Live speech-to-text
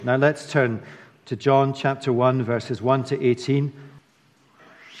Now let's turn to John chapter 1, verses 1 to 18.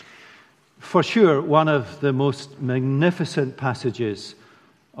 For sure, one of the most magnificent passages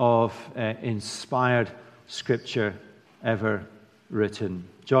of inspired Scripture ever written.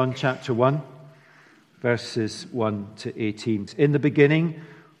 John chapter 1, verses 1 to 18. In the beginning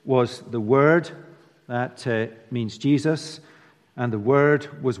was the Word, that means Jesus, and the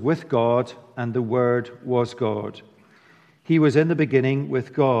Word was with God, and the Word was God. He was in the beginning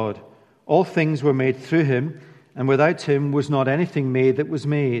with God. All things were made through him, and without him was not anything made that was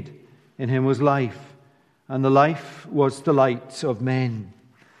made. In him was life, and the life was the light of men.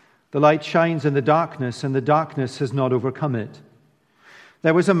 The light shines in the darkness, and the darkness has not overcome it.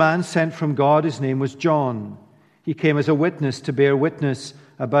 There was a man sent from God, his name was John. He came as a witness to bear witness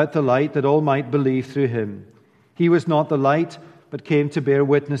about the light, that all might believe through him. He was not the light, but came to bear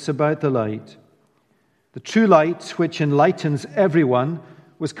witness about the light. The true light, which enlightens everyone,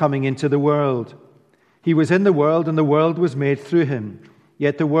 was coming into the world. He was in the world, and the world was made through him,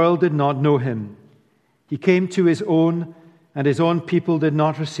 yet the world did not know him. He came to his own, and his own people did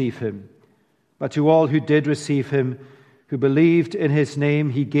not receive him. But to all who did receive him, who believed in his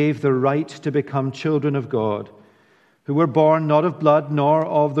name, he gave the right to become children of God, who were born not of blood, nor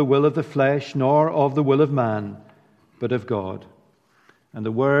of the will of the flesh, nor of the will of man, but of God. And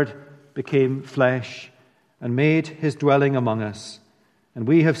the Word became flesh and made his dwelling among us. And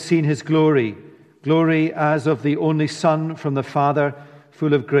we have seen his glory, glory as of the only Son from the Father,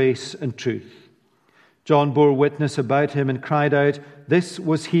 full of grace and truth. John bore witness about him and cried out, "This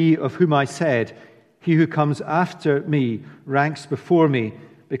was he of whom I said, 'He who comes after me ranks before me,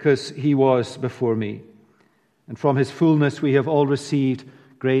 because he was before me.' And from his fullness we have all received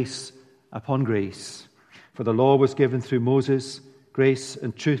grace upon grace. For the law was given through Moses, grace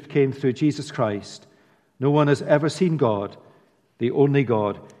and truth came through Jesus Christ. No one has ever seen God, the only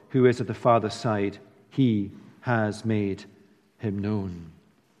God who is at the Father's side. He has made him known."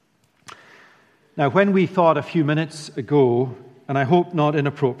 Now, when we thought a few minutes ago, and I hope not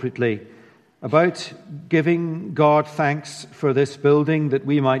inappropriately, about giving God thanks for this building, that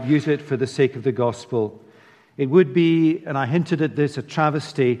we might use it for the sake of the gospel, it would be, and I hinted at this, a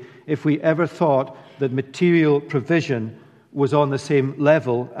travesty if we ever thought that material provision was on the same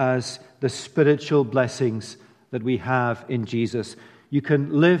level as the spiritual blessings that we have in Jesus. You can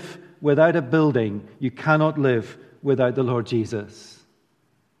live without a building. You cannot live without the Lord Jesus.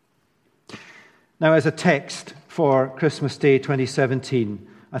 Now, as a text for Christmas Day 2017,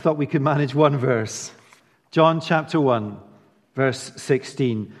 I thought we could manage one verse. John chapter 1, verse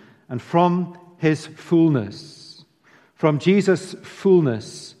 16. And from his fullness, from Jesus'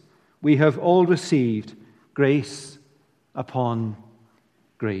 fullness, we have all received grace upon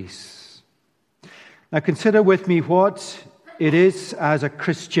grace. Now consider with me what it is as a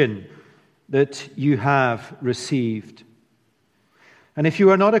Christian that you have received. And if you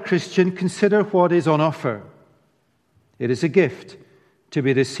are not a Christian, consider what is on offer. It is a gift to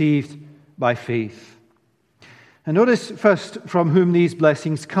be received by faith. And notice first from whom these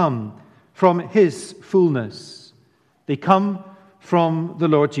blessings come. From his fullness. They come from the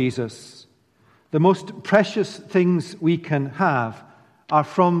Lord Jesus. The most precious things we can have are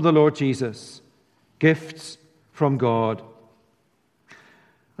from the Lord Jesus, gifts from God.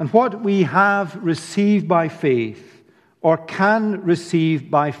 And what we have received by faith, or can receive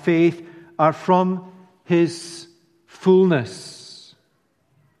by faith, are from his fullness.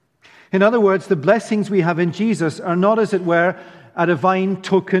 In other words, the blessings we have in Jesus are not, as it were, a divine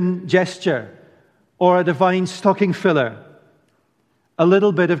token gesture or a divine stocking filler, a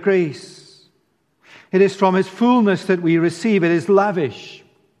little bit of grace. It is from his fullness that we receive. It is lavish.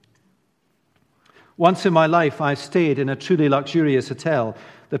 Once in my life, I stayed in a truly luxurious hotel,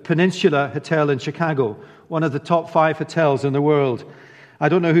 the Peninsula Hotel in Chicago, one of the top 5 hotels in the world. I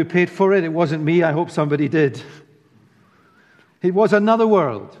don't know who paid for it. It wasn't me. I hope somebody did. It was another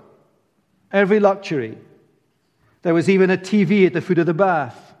world. Every luxury. There was even a TV at the foot of the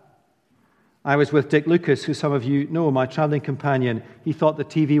bath. I was with Dick Lucas, who some of you know, my traveling companion. He thought the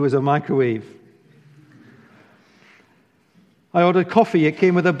TV was a microwave. I ordered coffee. It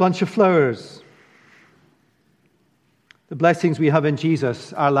came with a bunch of flowers. The blessings we have in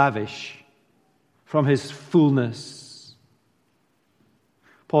Jesus are lavish from his fullness.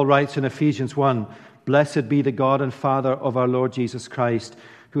 Paul writes in Ephesians 1, "Blessed be the God and Father of our Lord Jesus Christ,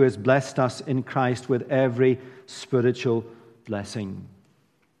 who has blessed us in Christ with every spiritual blessing."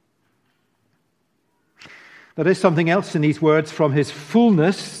 There is something else in these words, from his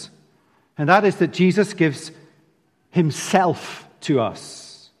fullness, and that is that Jesus gives himself to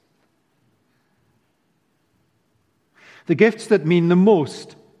us. The gifts that mean the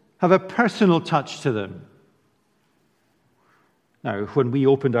most have a personal touch to them. Now, when we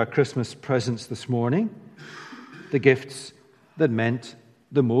opened our Christmas presents this morning, the gifts that meant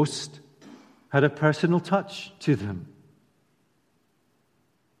the most had a personal touch to them.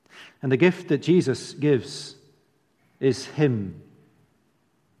 And the gift that Jesus gives is Him.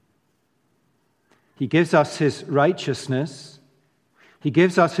 He gives us His righteousness. He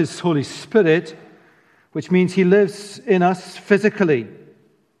gives us His Holy Spirit, which means He lives in us physically.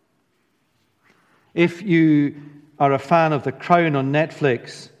 If you are a fan of The Crown on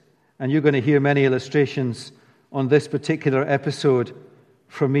Netflix, and you're going to hear many illustrations on this particular episode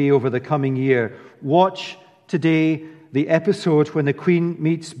from me over the coming year, watch today the episode when the Queen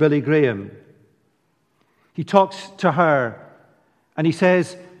meets Billy Graham. He talks to her and he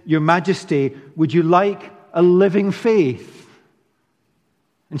says, "Your Majesty, would you like a living faith?"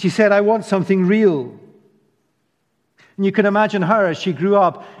 And she said, "I want something real." And you can imagine her as she grew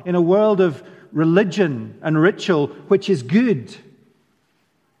up in a world of religion and ritual, which is good.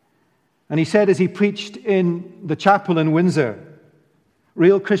 And he said as he preached in the chapel in Windsor,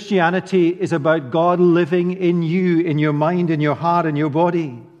 real Christianity is about God living in you, in your mind, in your heart, in your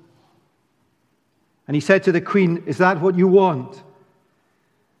body. And he said to the Queen, "Is that what you want?"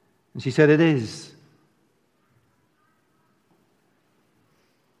 And she said, "It is."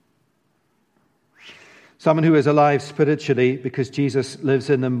 Someone who is alive spiritually because Jesus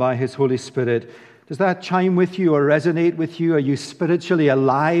lives in them by His Holy Spirit. Does that chime with you or resonate with you? Are you spiritually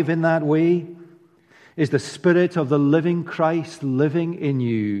alive in that way? Is the Spirit of the living Christ living in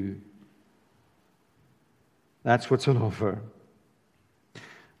you? That's what's on offer.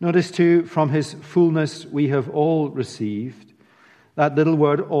 Notice too, from His fullness we have all received. That little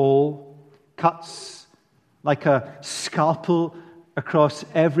word "all" cuts like a scalpel across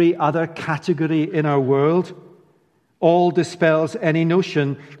every other category in our world. All dispels any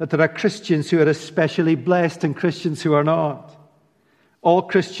notion that there are Christians who are especially blessed and Christians who are not. All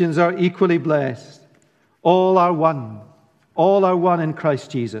Christians are equally blessed. All are one. All are one in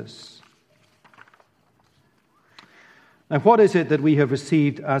Christ Jesus. Now, what is it that we have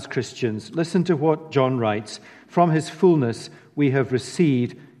received as Christians? Listen to what John writes. From His fullness we have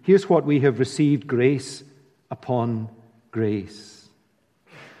received. Here's what we have received: grace upon grace.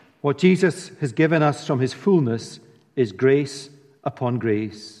 What Jesus has given us from His fullness is grace upon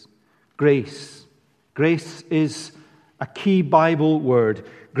grace. Grace. Grace is a key Bible word.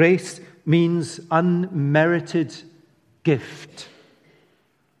 Grace means unmerited gift.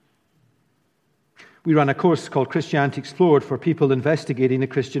 We run a course called Christianity Explored for people investigating the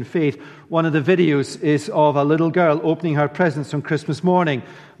Christian faith. One of the videos is of a little girl opening her presents on Christmas morning.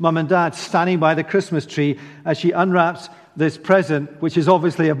 Mum and Dad standing by the Christmas tree as she unwraps this present, which is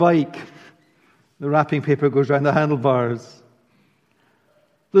obviously a bike. The wrapping paper goes around the handlebars.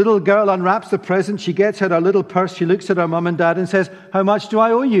 The little girl unwraps the present. She gets out her little purse. She looks at her mum and dad and says, "How much do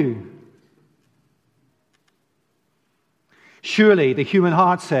I owe you?" Surely, the human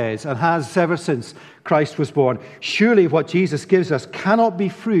heart says, and has ever since Christ was born, surely what Jesus gives us cannot be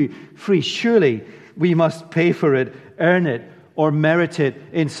free. Surely we must pay for it, earn it, or merit it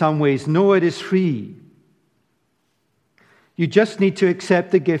in some ways. No, it is free. You just need to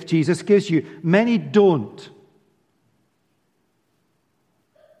accept the gift Jesus gives you. Many don't.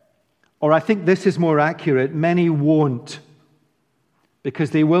 Or I think this is more accurate, many won't, because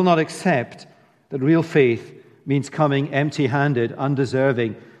they will not accept that real faith means coming empty-handed,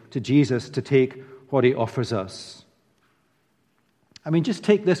 undeserving to Jesus to take what He offers us. I mean, just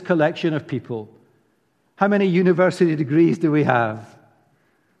take this collection of people. How many university degrees do we have?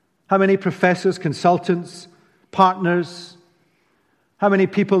 How many professors, consultants, partners? How many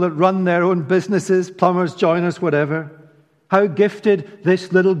people that run their own businesses, plumbers, joiners, whatever? How gifted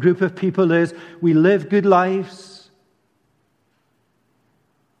this little group of people is. We live good lives.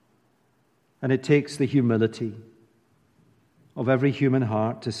 And it takes the humility of every human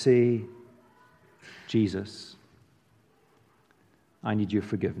heart to say, "Jesus, I need your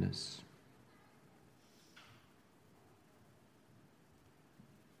forgiveness."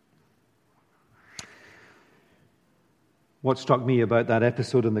 What struck me about that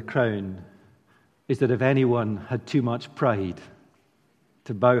episode in The Crown is that if anyone had too much pride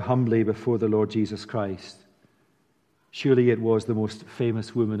to bow humbly before the Lord Jesus Christ, surely it was the most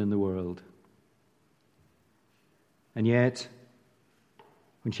famous woman in the world. And yet,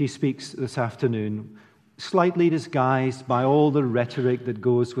 when she speaks this afternoon, slightly disguised by all the rhetoric that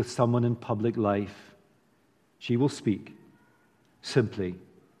goes with someone in public life, she will speak simply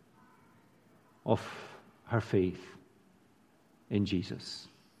of her faith in Jesus.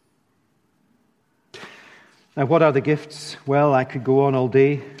 Now, what are the gifts? Well, I could go on all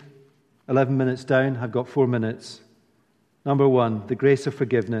day. 11 minutes down, I've got 4 minutes. Number one, the grace of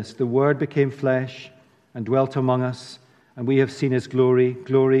forgiveness. The Word became flesh and dwelt among us, and we have seen his glory,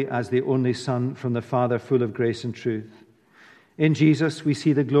 glory as the only Son from the Father, full of grace and truth. In Jesus, we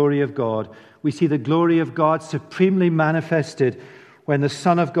see the glory of God. We see the glory of God supremely manifested when the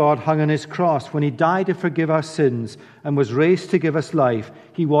Son of God hung on his cross, when he died to forgive our sins and was raised to give us life.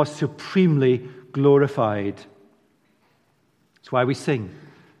 He was supremely glorified. That's why we sing,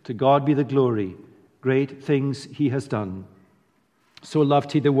 "To God be the glory, great things he has done. So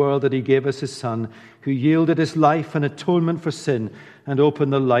loved he the world that he gave us his Son, who yielded his life an atonement for sin and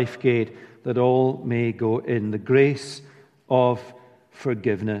opened the life gate that all may go in." The grace of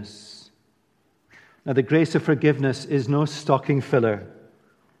forgiveness. Now, the grace of forgiveness is no stocking filler.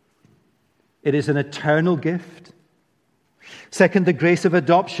 It is an eternal gift. Second, the grace of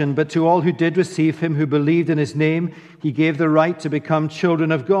adoption. But to all who did receive him, who believed in his name, he gave the right to become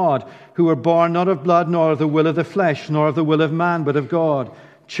children of God, who were born not of blood, nor of the will of the flesh, nor of the will of man, but of God.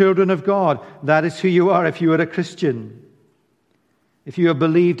 Children of God, that is who you are if you are a Christian. If you have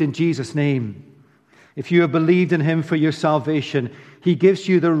believed in Jesus' name, if you have believed in him for your salvation, he gives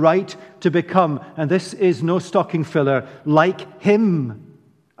you the right to become, and this is no stocking filler, like him,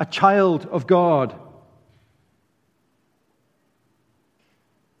 a child of God.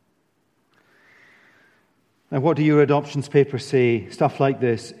 Now, what do your adoptions papers say? Stuff like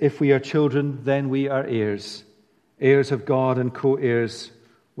this: if we are children, then we are heirs, heirs of God and co-heirs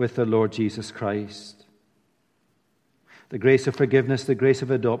with the Lord Jesus Christ. The grace of forgiveness, the grace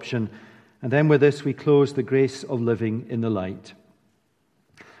of adoption. And then with this we close, the grace of living in the light.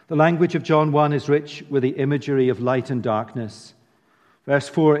 The language of John 1 is rich with the imagery of light and darkness. Verse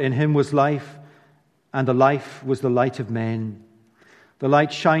 4, "In him was life, and the life was the light of men. The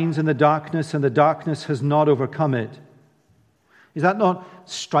light shines in the darkness, and the darkness has not overcome it." Is that not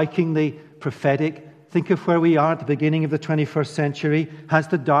strikingly prophetic? Think of where we are at the beginning of the 21st century. Has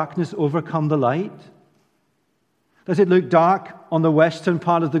the darkness overcome the light? Does it look dark on the western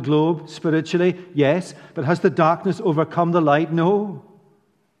part of the globe spiritually? Yes. But has the darkness overcome the light? No.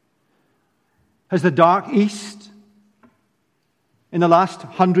 Has the dark east in the last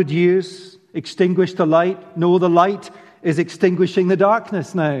 100 years extinguished the light? No, the light is extinguishing the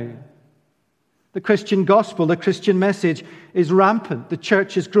darkness now. The Christian gospel, the Christian message is rampant. The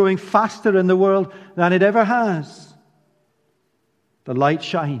church is growing faster in the world than it ever has. The light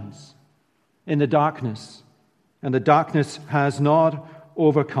shines in the darkness, and the darkness has not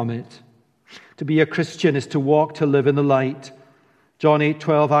overcome it. To be a Christian is to walk, to live in the light. John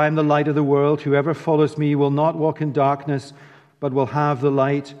 8:12, "I am the light of the world. Whoever follows me will not walk in darkness, but will have the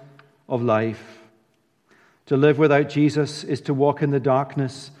light of life." To live without Jesus is to walk in the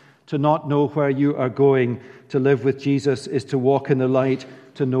darkness, to not know where you are going. To live with Jesus is to walk in the light,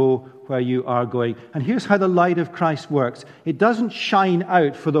 to know where you are going. And here's how the light of Christ works. It doesn't shine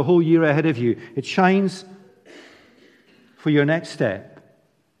out for the whole year ahead of you. It shines for your next step.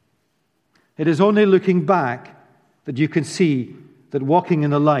 It is only looking back that you can see that walking in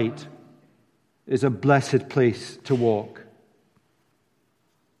the light is a blessed place to walk.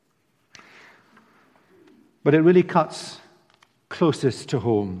 But it really cuts closest to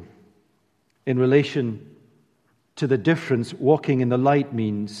home in relation to the difference walking in the light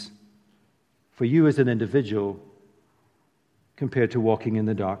means for you as an individual compared to walking in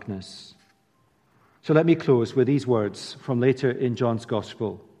the darkness. So let me close with these words from later in John's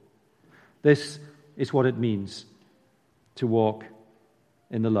Gospel. This is what it means to walk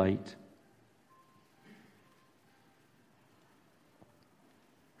in the light.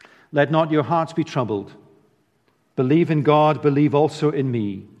 "Let not your hearts be troubled. Believe in God, believe also in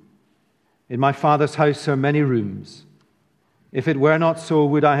me. In my Father's house are many rooms. If it were not so,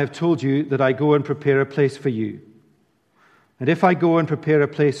 would I have told you that I go and prepare a place for you? And if I go and prepare a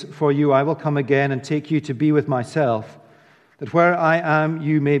place for you, I will come again and take you to be with myself, that where I am,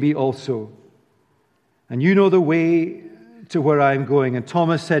 you may be also. And you know the way to where I am going." And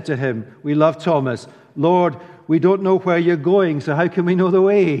Thomas said to him, we love Thomas, "Lord, we don't know where you're going, so how can we know the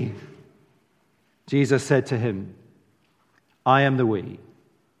way?" Jesus said to him, "I am the way,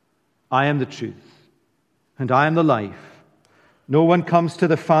 I am the truth, and I am the life. No one comes to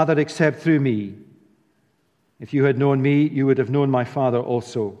the Father except through me. If you had known me, you would have known my Father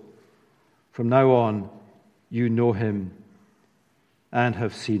also. From now on, you know him and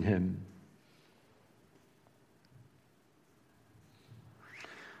have seen him."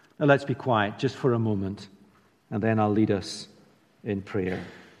 Now let's be quiet just for a moment, and then I'll lead us in prayer.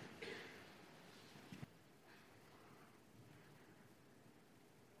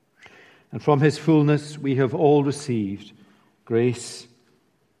 And from his fullness we have all received grace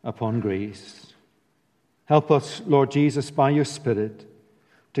upon grace. Help us, Lord Jesus, by your Spirit,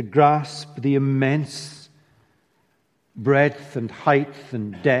 to grasp the immense breadth and height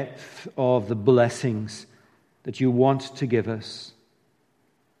and depth of the blessings that you want to give us.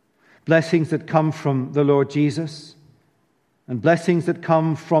 Blessings that come from the Lord Jesus, and blessings that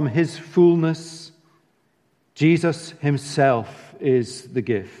come from his fullness. Jesus himself is the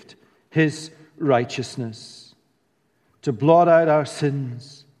gift, his righteousness, to blot out our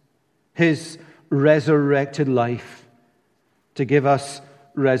sins, his resurrected life, to give us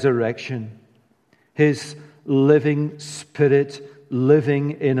resurrection, his living Spirit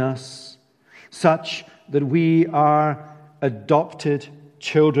living in us, such that we are adopted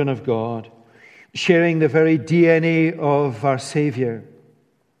children of God, sharing the very DNA of our Savior,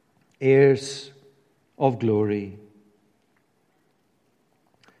 heirs of glory.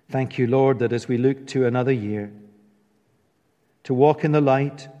 Thank you, Lord, that as we look to another year, to walk in the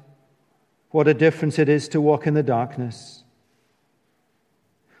light, what a difference it is to walk in the darkness.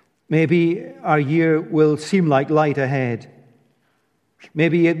 Maybe our year will seem like light ahead.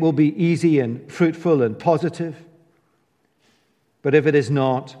 Maybe it will be easy and fruitful and positive. But if it is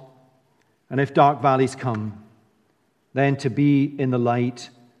not, and if dark valleys come, then to be in the light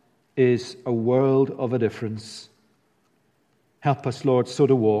is a world of a difference. Help us, Lord, so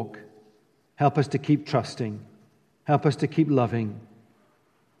to walk. Help us to keep trusting. Help us to keep loving.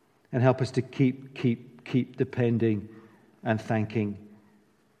 And help us to keep depending and thanking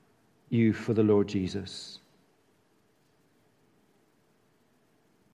you for the Lord Jesus.